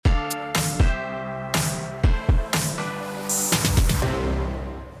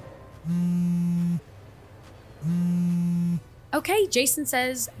Okay, Jason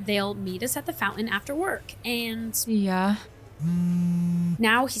says they'll meet us at the fountain after work, and Yeah.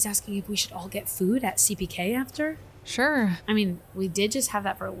 now he's asking if we should all get food at CPK after. Sure. I mean, we did just have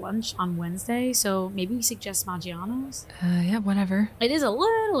that for lunch on Wednesday, so maybe we suggest Maggiano's? Yeah, whatever. It is a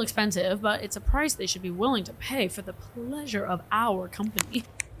little expensive, but it's a price they should be willing to pay for the pleasure of our company.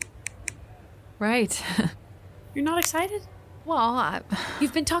 Right. You're not excited? Well,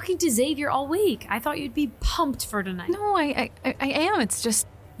 You've been talking to Xavier all week. I thought you'd be pumped for tonight. no, I am. It's just,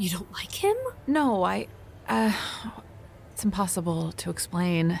 You don't like him? no, it's impossible to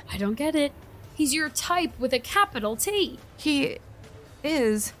explain. I don't get it. He's your type with a capital T. He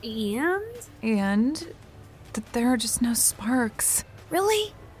is, And? there are just no sparks.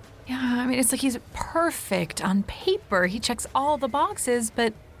 Really? Yeah, I mean, it's like he's perfect on paper. He checks all the boxes,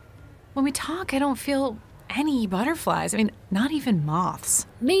 but when we talk, I don't feel any butterflies. I mean, not even moths.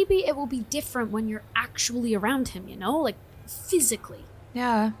 Maybe it will be different when you're actually around him, you know? Like, physically.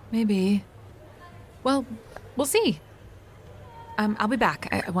 Yeah, maybe. Well, we'll see. I'll be back.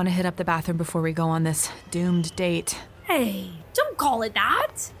 I want to hit up the bathroom before we go on this doomed date. Hey, don't call it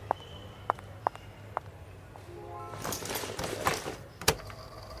that.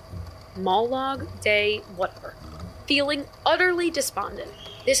 Mall log, day, whatever. Feeling utterly despondent.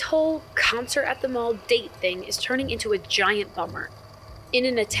 This whole concert at the mall date thing is turning into a giant bummer. In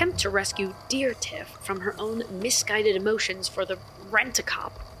an attempt to rescue dear Tiff from her own misguided emotions for the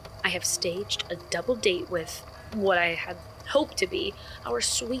rent-a-cop, I have staged a double date with what I had hoped to be our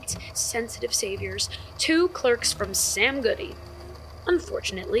sweet, sensitive saviors, 2 clerks from Sam Goody.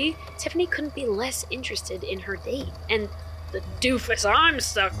 Unfortunately, Tiffany couldn't be less interested in her date, and the doofus I'm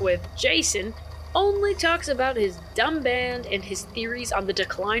stuck with, Jason, only talks about his dumb band and his theories on the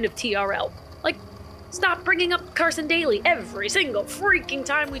decline of TRL. Like, stop bringing up Carson Daly every single freaking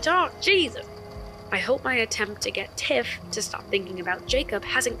time we talk, Jesus. I hope my attempt to get Tiff to stop thinking about Jacob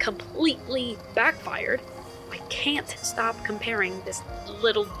hasn't completely backfired. I can't stop comparing this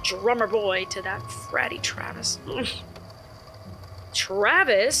little drummer boy to that fratty Travis.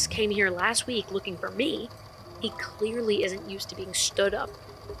 Travis came here last week looking for me. He clearly isn't used to being stood up.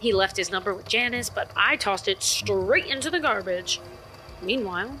 He left his number with Janice, but I tossed it straight into the garbage.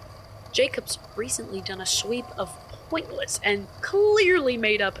 Meanwhile, Jacob's recently done a sweep of pointless and clearly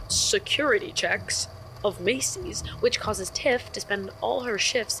made up security checks of Macy's, which causes Tiff to spend all her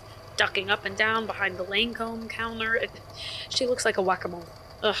shifts ducking up and down behind the Lancome counter. She looks like a whack-a-mole.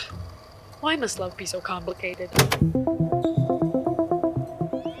 Ugh. Why must love be so complicated?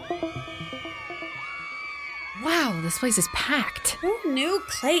 Wow, this place is packed. Who knew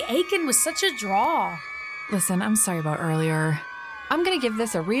Clay Aiken was such a draw? Listen, I'm sorry about earlier. I'm gonna give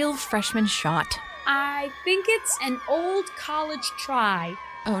this a real freshman shot. I think it's an old college try.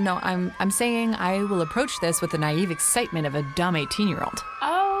 Oh no, I'm saying I will approach this with the naive excitement of a dumb 18-year-old.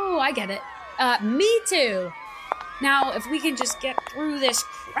 Oh, I get it. Me too. Now, if we can just get through this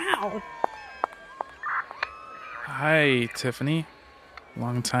crowd. Hi, Tiffany.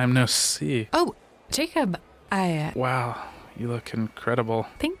 Long time no see. Oh, Jacob, Wow, you look incredible.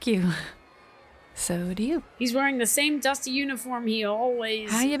 thank you. So do you. He's wearing the same dusty uniform he always...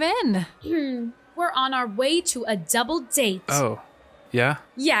 How you been? We're on our way to a double date. Oh, yeah?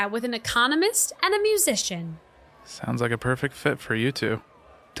 Yeah, with an economist and a musician. Sounds like a perfect fit for you two.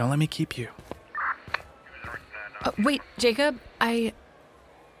 Don't let me keep you. Wait, Jacob, I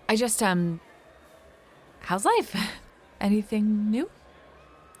just, how's life? Anything new?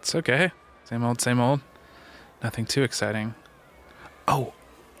 It's okay. Same old, same old. Nothing too exciting. Oh,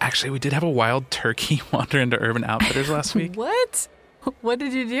 actually, we did have a wild turkey wander into Urban Outfitters last week. What? What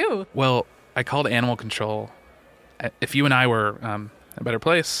did you do? Well, I called animal control. If you and I were a better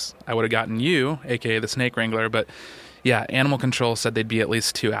place, I would have gotten you, aka the snake wrangler. But yeah, animal control said they'd be at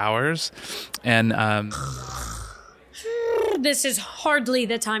least 2 hours. And This is hardly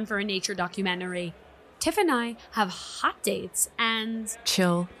the time for a nature documentary. Tiff and I have hot dates, and...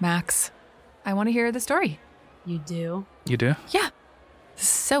 Chill, Max. I want to hear the story. You do? you do? Yeah.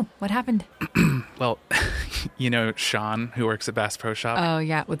 So, what happened? Well, you know Sean, who works at Bass Pro Shop? Oh,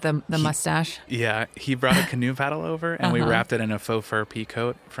 yeah, with the mustache. Yeah, he brought a canoe paddle over, and we wrapped it in a faux fur pea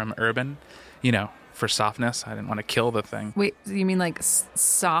coat from Urban, you know, for softness. I didn't want to kill the thing. Wait, you mean like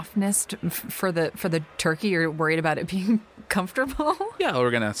softness for the turkey? You're worried about it being comfortable? Yeah,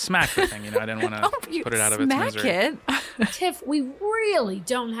 we're going to smack the thing, you know. I didn't want to put it out of its misery. Smack it? Tiff, we really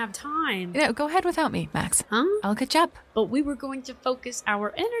don't have time. No, go ahead without me, Max. Huh? I'll catch up. But we were going to focus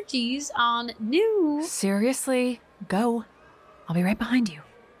our energies on new... Seriously, go. I'll be right behind you.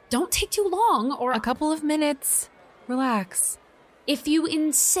 Don't take too long, or... A couple of minutes. Relax. If you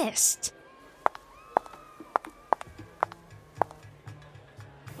insist.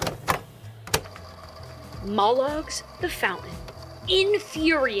 Mollog's the fountain.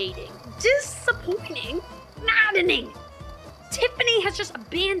 Infuriating, disappointing, maddening. Tiffany has just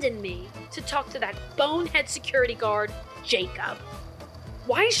abandoned me to talk to that bonehead security guard, Jacob.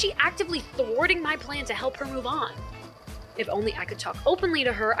 Why is she actively thwarting my plan to help her move on? If only I could talk openly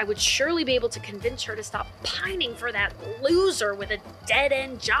to her, I would surely be able to convince her to stop pining for that loser with a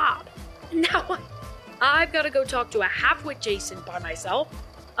dead-end job. Now, I've got to go talk to a half-wit Jason by myself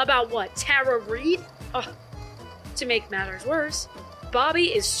about what, Tara Reid? To make matters worse,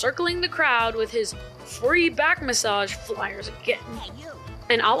 Bobby is circling the crowd with his free back massage flyers again.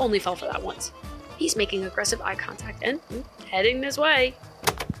 And I'll only fall for that once. He's making aggressive eye contact and heading this way.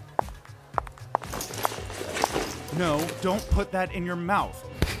 No, don't put that in your mouth.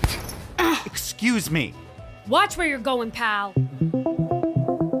 Excuse me. Watch where you're going, pal.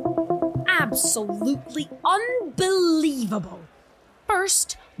 Absolutely unbelievable.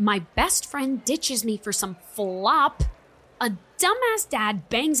 First, my best friend ditches me for some flop. A dumbass dad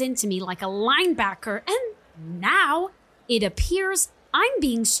bangs into me like a linebacker, and now it appears I'm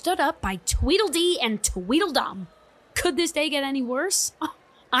being stood up by Tweedledee and Tweedledum. Could this day get any worse? Oh,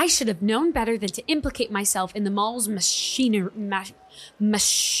 I should have known better than to implicate myself in the mall's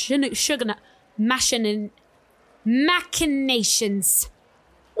machinations.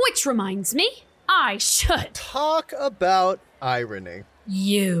 Which reminds me, I should. Talk about irony.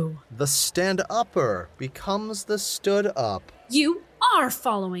 You. The stand-upper becomes the stood-up. You are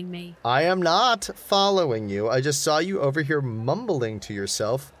following me. I am not following you. I just saw you over here mumbling to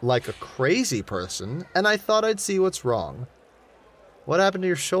yourself like a crazy person, and I thought I'd see what's wrong. What happened to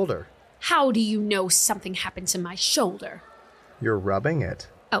your shoulder? How do you know something happened to my shoulder? You're rubbing it.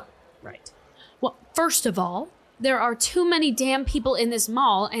 Oh, right. Well, first of all, there are too many damn people in this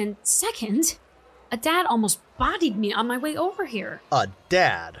mall, and second, a dad almost bodied me on my way over here. A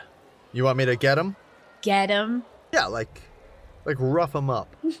dad? You want me to get him? Get him? Yeah, like rough him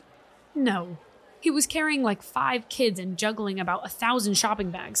up. No. He was carrying like 5 kids and juggling about 1,000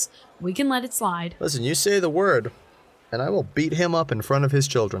 shopping bags. We can let it slide. Listen, you say the word, and I will beat him up in front of his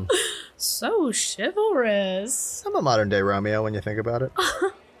children. So chivalrous. I'm a modern-day Romeo when you think about it.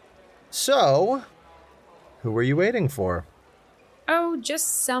 So, who were you waiting for? Oh,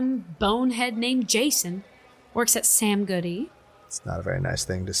 just some bonehead named Jason. Works at Sam Goody. It's not a very nice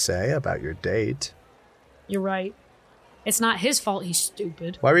thing to say about your date. You're right. It's not his fault he's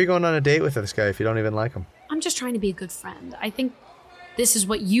stupid. Why were you going on a date with this guy if you don't even like him? I'm just trying to be a good friend. I think this is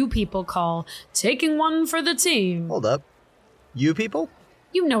what you people call taking one for the team. Hold up. You people?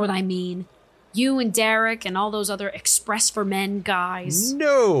 You know what I mean. You and Derek and all those other Express for Men guys.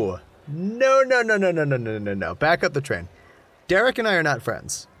 No. Back up the train. Derek and I are not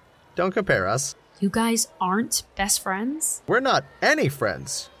friends. Don't compare us. You guys aren't best friends? We're not any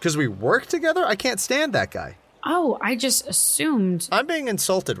friends. Because we work together? I can't stand that guy. Oh, I just assumed. I'm being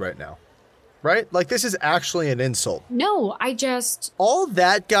insulted right now. Right? Like, this is actually an insult. No, I just... All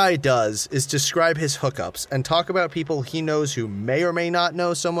that guy does is describe his hookups and talk about people he knows who may or may not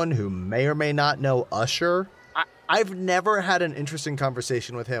know someone who may or may not know Usher. I've never had an interesting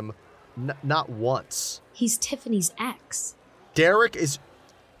conversation with him. Not once. He's Tiffany's ex. Derek is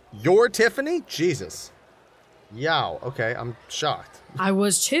your Tiffany? Jesus. Yow. Okay, I'm shocked. I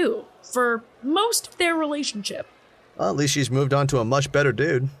was too. For most of their relationship. Well, at least she's moved on to a much better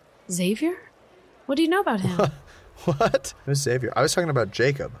dude. Xavier? What do you know about him? What? Who's Xavier? I was talking about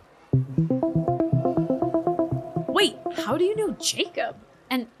Jacob. Wait, how do you know Jacob?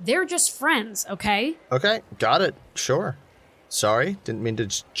 And they're just friends, okay? Okay, got it. Sure. Sorry, didn't mean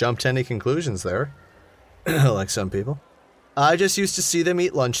to jump to any conclusions there. Like some people. I just used to see them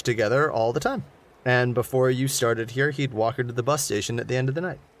eat lunch together all the time. And before you started here, he'd walk her to the bus station at the end of the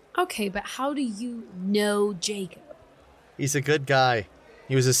night. Okay, but how do you know Jacob? He's a good guy.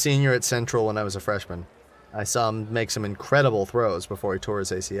 He was a senior at Central when I was a freshman. I saw him make some incredible throws before he tore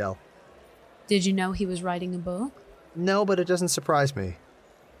his ACL. Did you know he was writing a book? No, but it doesn't surprise me.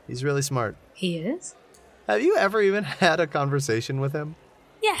 He's really smart. He is? Have you ever even had a conversation with him?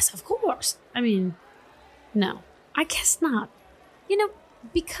 Yes, of course. I mean, no. I guess not. You know,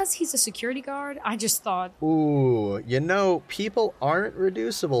 because he's a security guard, I just thought... Ooh, you know, people aren't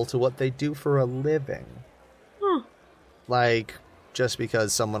reducible to what they do for a living. Huh. Like, just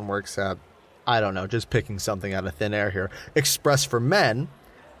because someone works at, I don't know, just picking something out of thin air here, Express for Men,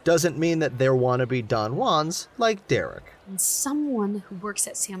 doesn't mean that they're wannabe Don Juans like Derek. And someone who works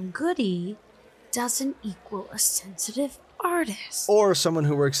at Sam Goody doesn't equal a sensitive artist. Or someone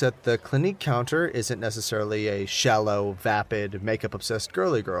who works at the Clinique counter isn't necessarily a shallow, vapid, makeup-obsessed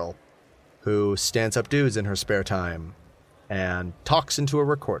girly girl who stands up dudes in her spare time and talks into a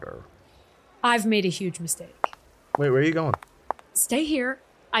recorder. I've made a huge mistake. Wait, where are you going? Stay here.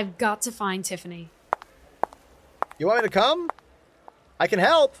 I've got to find Tiffany. You want me to come? I can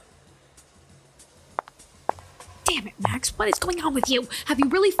help. Damn it, Max, what is going on with you? Have you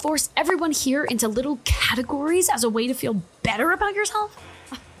really forced everyone here into little categories as a way to feel better about yourself?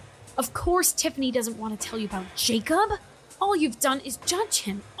 Of course Tiffany doesn't want to tell you about Jacob. All you've done is judge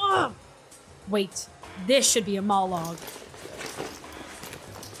him. Ugh. Wait, this should be a mall log.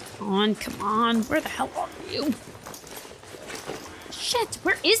 Come on, where the hell are you? Shit,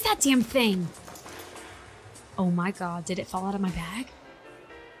 where is that damn thing? Oh my god, did it fall out of my bag?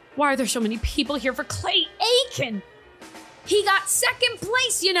 Why are there so many people here for Clay Aiken? He got second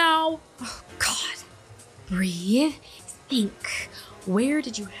place, you know. Oh god. Breathe. Think. Where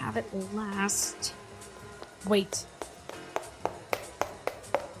did you have it last? Wait.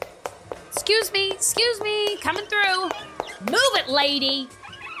 Excuse me, coming through. Move it, lady.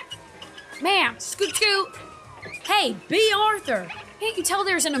 Ma'am, scoot. Hey, B. Arthur. Can't you tell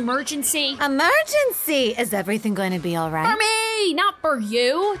there's an emergency? Emergency? Is everything going to be all right? For me, not for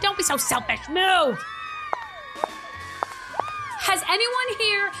you. Don't be so selfish. Move. Has anyone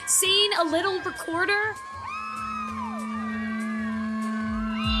here seen a little recorder?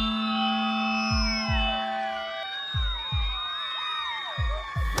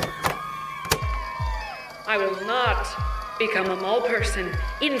 I will not become a mall person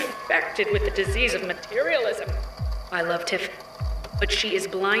infected with the disease of materialism. I love Tiff, but she is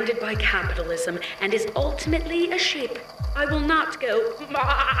blinded by capitalism and is ultimately a sheep. I will not go.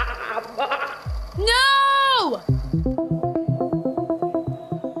 No!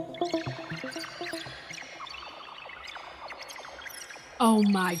 Oh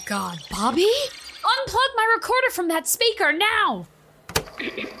my god, Bobby? Unplug my recorder from that speaker now!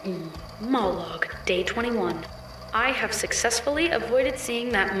 Mall log, day 21. I have successfully avoided seeing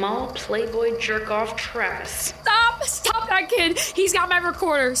that mall playboy jerk-off Travis. Stop that kid! He's got my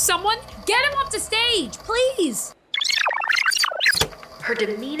recorder. Someone, get him off the stage, please! Her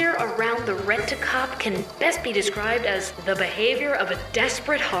demeanor around the rent-a-cop can best be described as the behavior of a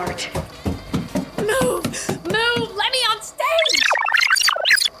desperate heart. Move! Let me on stage!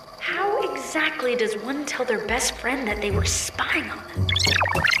 How exactly does one tell their best friend that they were spying on them?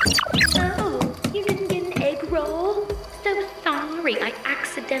 Oh, you didn't get an egg roll? So sorry, I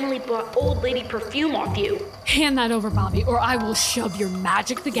accidentally bought old lady perfume off you. Hand that over, Bobby, or I will shove your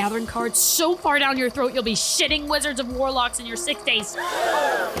Magic the Gathering card so far down your throat you'll be shitting Wizards of Warlocks in your 6 days. And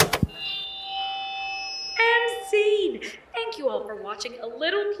scene! Thank you all for watching a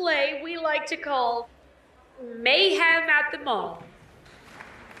little play we like to call Mayhem at the Mall.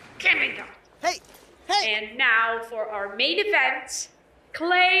 Give me that. Hey! And now for our main event,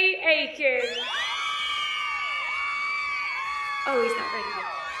 Clay Aiken. Oh, he's not ready yet.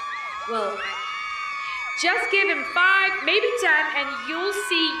 Well, just give him 5, maybe 10, and you'll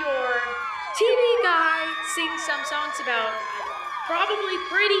see your TV guy sing some songs about probably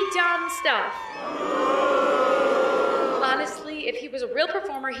pretty dumb stuff. Honestly, if he was a real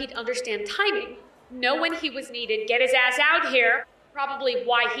performer, he'd understand timing, know when he was needed, get his ass out here, probably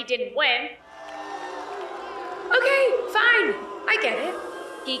why he didn't win. Okay, fine, I get it.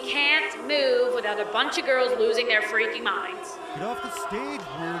 He can't move without a bunch of girls losing their freaking minds. Get off the stage,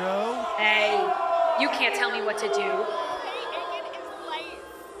 weirdo. Hey, you can't tell me what to do.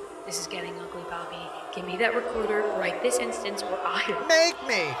 This is getting ugly, Bobby. Give me that recorder right this instant or I'll... Make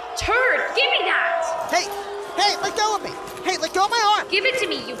me! Turd, give me that! Hey, let go of me! Hey, let go of my arm! Give it to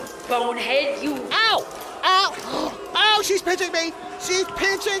me, you bonehead, you... Ow! Ow, she's pinching me! She's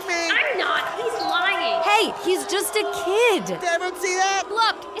pinching me! I'm not, he's lying. Hey, he's just a kid. Did everyone see that?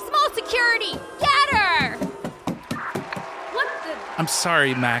 Look, it's mall security. Get her! What the... I'm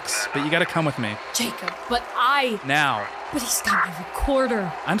sorry, Max, but you gotta come with me. Jacob, but Now. he's got my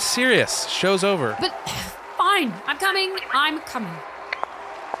recorder. I'm serious. Show's over. But, fine, I'm coming.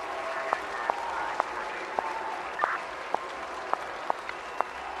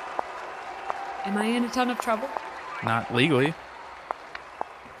 Am I in a ton of trouble? Not legally.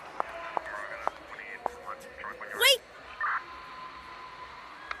 Wait!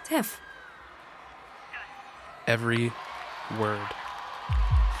 Tiff. Every word.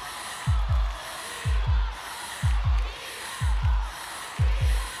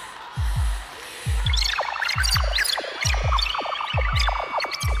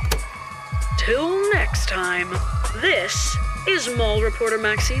 Till next time, this is Mall reporter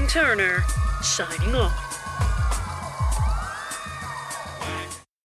Maxine Turner, signing off.